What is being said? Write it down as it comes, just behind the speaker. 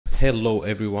Hello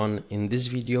everyone, in this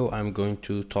video I'm going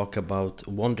to talk about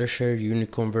Wondershare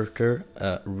Uniconverter,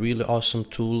 a really awesome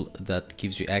tool that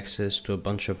gives you access to a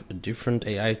bunch of different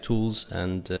AI tools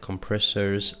and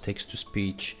compressors,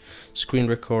 text-to-speech, screen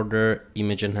recorder,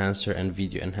 image enhancer and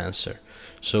video enhancer.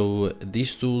 So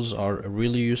these tools are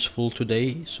really useful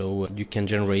today. So you can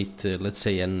generate let's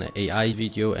say an AI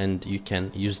video, and you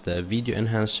can use the video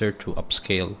enhancer to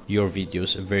upscale your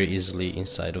videos very easily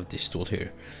inside of this tool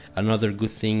here. Another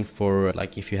good thing for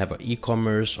like if you have an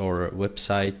e-commerce or a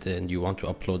website and you want to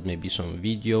upload maybe some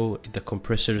video, the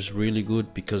compressor is really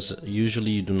good because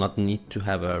usually you do not need to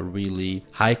have a really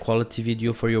high quality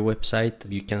video for your website.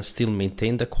 You can still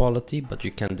maintain the quality, but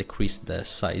you can decrease the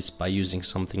size by using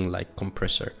something like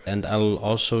compressor. And I'll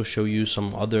also show you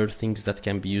some other things that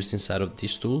can be used inside of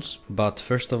these tools. But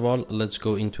first of all, let's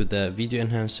go into the video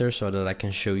enhancer so that I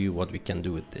can show you what we can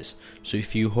do with this. So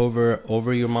if you hover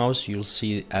over your mouse, you'll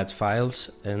see add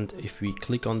files, and if we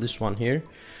click on this one here,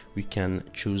 we can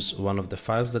choose one of the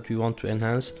files that we want to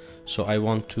enhance. So I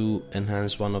want to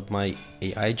enhance one of my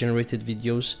AI generated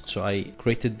videos. So I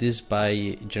created this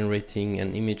by generating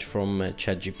an image from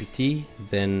ChatGPT,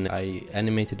 then I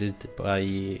animated it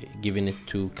by giving it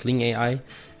to Kling AI,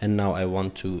 and now I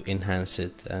want to enhance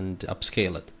it and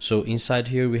upscale it. So inside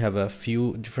here we have a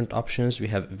few different options. We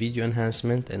have video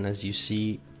enhancement, and as you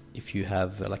see, if you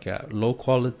have like a low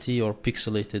quality or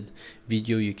pixelated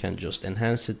video, you can just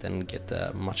enhance it and get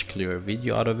a much clearer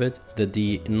video out of it. The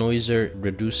denoiser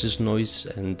reduces noise,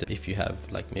 and if you have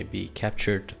like maybe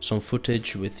captured some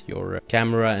footage with your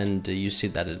camera and you see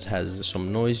that it has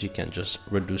some noise, you can just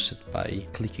reduce it by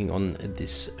clicking on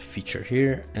this feature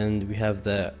here. And we have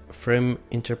the frame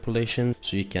interpolation,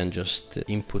 so you can just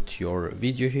input your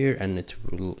video here and it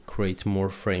will create more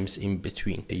frames in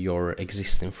between your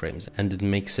existing frames, and it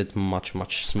makes it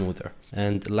much smoother.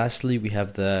 And lastly, we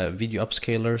have the video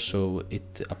upscaler, so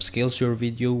it upscales your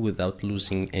video without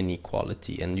losing any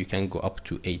quality, and you can go up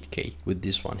to 8K with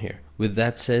this one here. With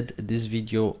that said, this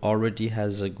video already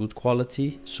has a good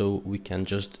quality, so we can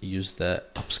just use the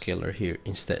upscaler here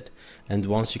instead. And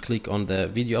once you click on the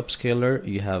video upscaler,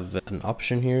 you have an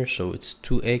option here, so it's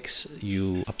 2x.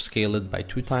 You upscale it by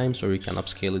 2 times, or you can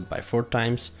upscale it by 4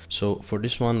 times. So for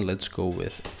this one, let's go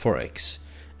with 4x.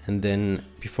 And then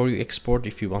before you export,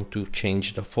 if you want to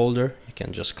change the folder, you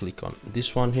can just click on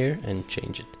this one here and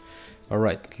change it. All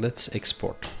right, let's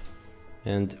export.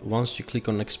 And once you click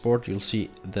on export, you'll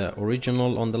see the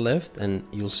original on the left, and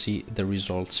you'll see the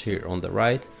results here on the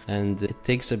right. And it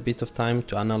takes a bit of time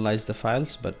to analyze the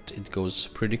files, but it goes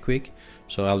pretty quick.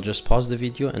 So I'll just pause the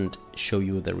video and show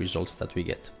you the results that we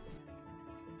get.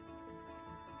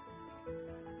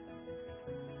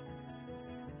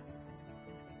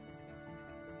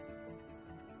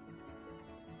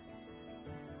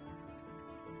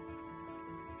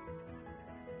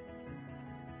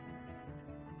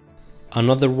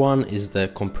 Another one is the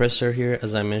compressor here,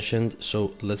 as I mentioned.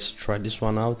 So let's try this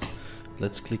one out.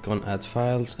 Let's click on add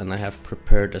files, and I have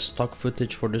prepared a stock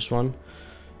footage for this one.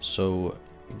 So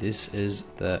this is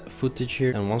the footage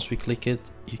here, and once we click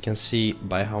it, you can see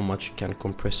by how much you can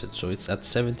compress it. So it's at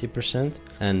 70%,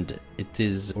 and it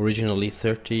is originally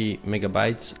 30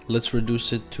 megabytes. Let's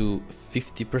reduce it to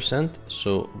 50%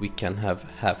 so we can have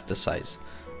half the size.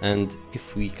 And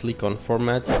if we click on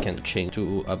format, you can change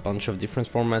to a bunch of different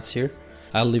formats here.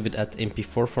 I'll leave it at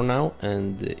MP4 for now.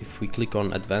 And if we click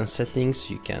on advanced settings,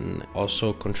 you can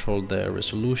also control the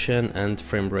resolution and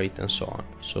frame rate and so on.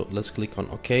 So let's click on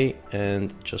OK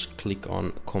and just click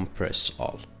on compress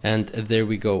all. And there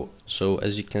we go. So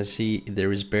as you can see,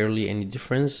 there is barely any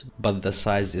difference, but the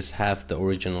size is half the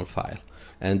original file.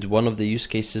 And one of the use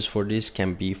cases for this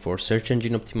can be for search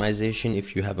engine optimization.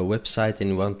 If you have a website and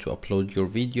you want to upload your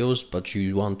videos, but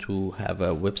you want to have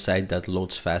a website that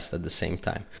loads fast at the same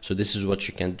time. So this is what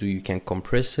you can do. You can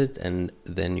compress it and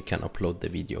then you can upload the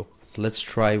video. Let's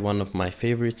try one of my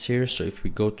favorites here. So if we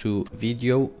go to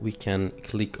video, we can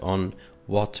click on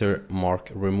watermark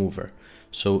remover.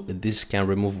 So this can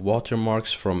remove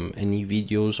watermarks from any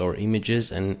videos or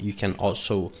images, and you can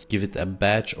also give it a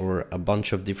batch or a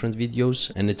bunch of different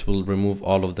videos, and it will remove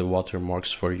all of the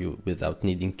watermarks for you without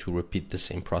needing to repeat the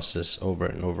same process over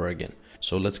and over again.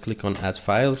 So let's click on add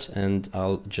files, and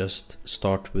I'll just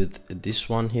start with this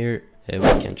one here. We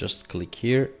can just click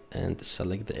here and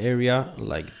select the area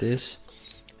like this,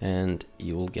 and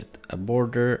you will get a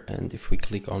border. And if we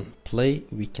click on play,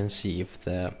 we can see if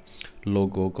the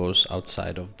logo goes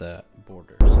outside of the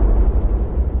borders.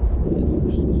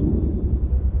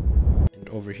 And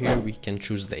over here we can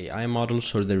choose the AI model.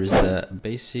 So there is the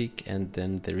basic and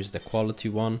then there is the quality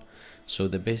one. So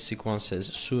the basic one says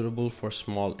suitable for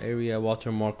small area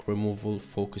watermark removal,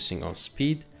 focusing on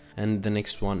speed. And the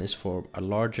next one is for a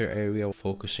larger area,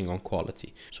 focusing on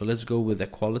quality. So let's go with the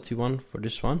quality one for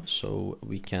this one. So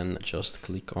we can just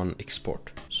click on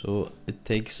export. So it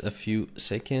takes a few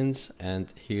seconds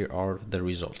and here are the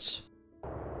results.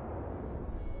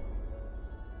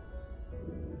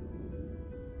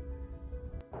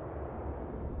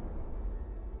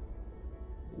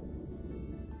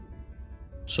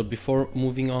 So before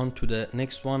moving on to the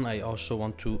next one, I also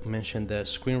want to mention the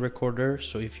screen recorder.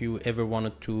 So if you ever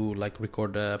wanted to like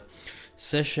record a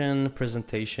session,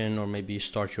 presentation, or maybe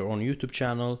start your own YouTube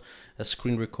channel, a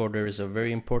screen recorder is a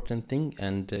very important thing,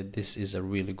 and this is a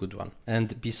really good one.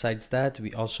 And besides that,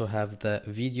 we also have the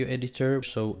video editor,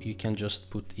 so you can just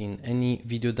put in any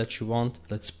video that you want.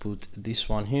 Let's put this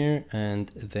one here,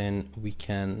 and then we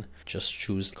can just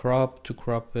choose crop to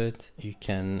crop it. You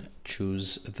can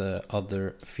choose the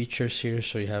other features here,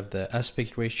 so you have the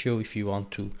aspect ratio if you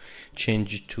want to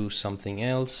change it to something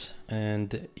else,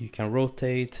 and you can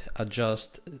rotate,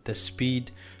 adjust the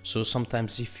speed. So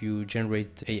sometimes if you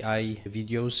generate AI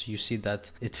videos, you see that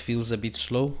it feels a bit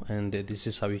slow, and this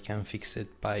is how you can fix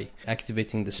it by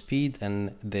activating the speed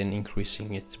and then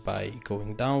increasing it by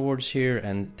going downwards here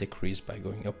and decrease by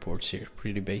going upwards here.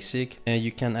 Pretty basic. And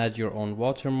you can add your own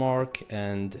watermark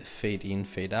and fade in,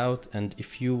 fade out. And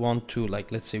if you want to,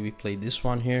 like, let's say we play this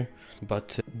one here,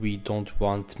 but we don't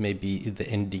want maybe the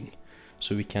ending,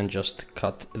 so we can just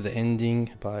cut the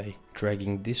ending by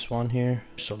dragging this one here.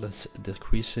 So let's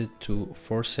decrease it to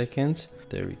 4 seconds.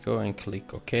 There we go, and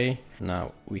click OK.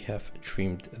 Now we have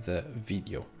trimmed the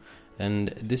video. And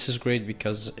this is great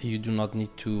because you do not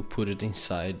need to put it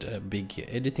inside a big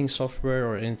editing software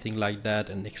or anything like that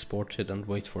and export it and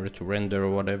wait for it to render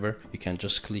or whatever. You can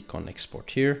just click on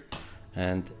export here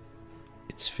and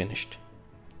it's finished.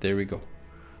 There we go.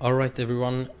 All right,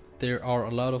 everyone. There are a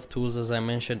lot of tools, as I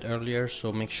mentioned earlier,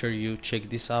 so make sure you check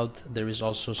this out. There is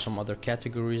also some other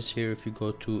categories here. If you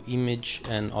go to image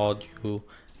and audio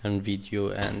and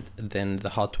video, and then the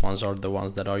hot ones are the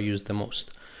ones that are used the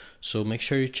most. So make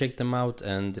sure you check them out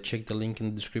and check the link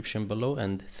in the description below,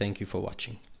 and thank you for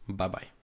watching. Bye bye.